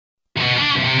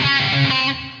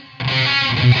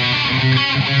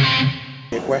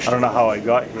Your question? I don't know how I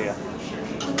got here.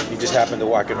 You just happened to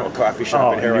walk into a coffee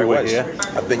shop, and here I was.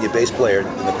 I've been your bass player in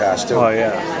the past too. Oh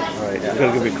yeah, right. Yeah. You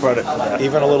gotta give me credit for that.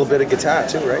 Even a little bit of guitar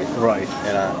too, right? Right.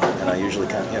 And I usually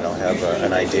kind of, have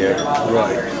an idea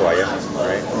Right. for you,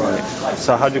 right? Right.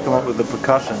 So how'd you come up with the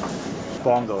percussion?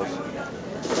 Bongos.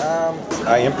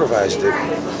 I improvised it.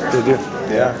 Did you?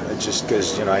 Yeah, it's just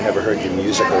because I never heard your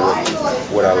music or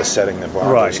what I was setting the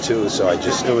bongos to, so I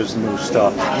just it was new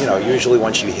stuff. Usually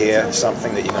once you hear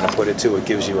something that you're going to put it to, it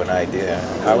gives you an idea.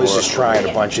 I was just trying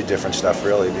a bunch of different stuff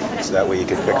really, so that way you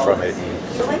could pick from it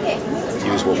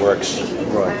and use what works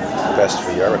best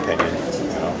for your opinion.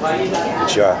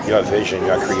 It's your vision,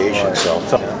 your creation. So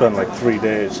it's been like 3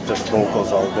 days, just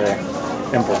vocals all day,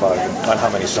 improvising. On how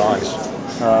many songs?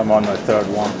 I'm on my third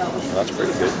one. Well, that's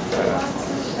pretty good.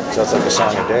 So it's like a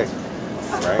song a day,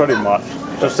 right? Pretty much.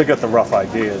 Just to get the rough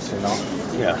ideas,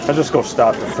 Yeah. I just go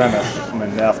start to finish. I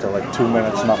mean, after like 2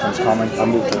 minutes, nothing's coming. I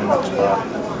move to the next part.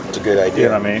 It's a good idea. You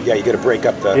know what I mean? Yeah, you got to break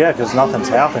up the... Yeah, because nothing's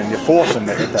happening. You're forcing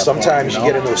it at that Sometimes point,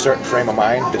 you get into a certain frame of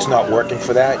mind that's not working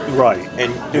for that. Right.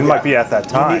 And it might be at that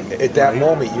time. At that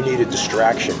moment, you need a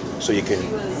distraction so you can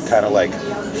kind of like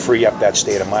free up that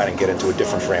state of mind and get into a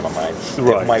different frame of mind.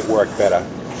 Right. It might work better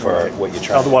for what you're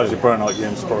trying Otherwise, to do. you burn out your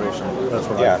inspiration. That's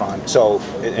what I find. So,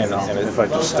 if I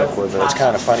just stick with it. It's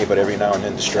kind of funny, but every now and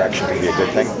then distraction can be a good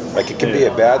thing. Like it can be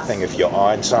a bad thing if you're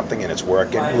on something and it's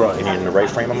working and you're in the right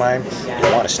frame of mind.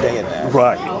 You want to stay in that.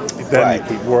 Right. Then you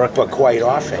keep working. But quite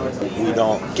often, we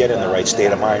don't get in the right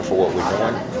state of mind for what we're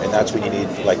doing, and that's when you need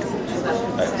like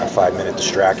a 5-minute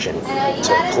distraction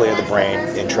to clear the brain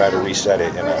and try to reset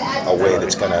it in a way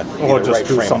that's going to be the right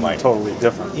frame of mind. Totally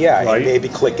different. Yeah, and maybe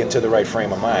click into the right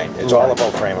frame of mind. It's all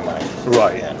about frame of mind.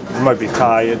 Right. Yeah. You might be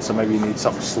tired, so maybe you need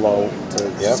something slow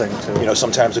to sing to.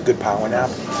 Sometimes a good power nap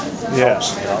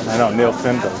helps. I know Neil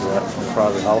Finn does that from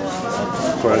Private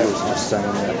House. Greg was just saying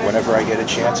that. Whenever I get a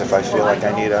chance, if I feel like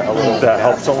I need a little that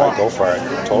helps a lot. I go for it.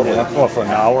 Totally. Or for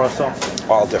an hour or something.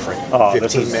 All different.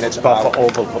 15 minutes. Buffer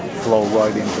overflow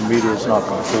writing. The meter is not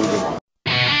completed.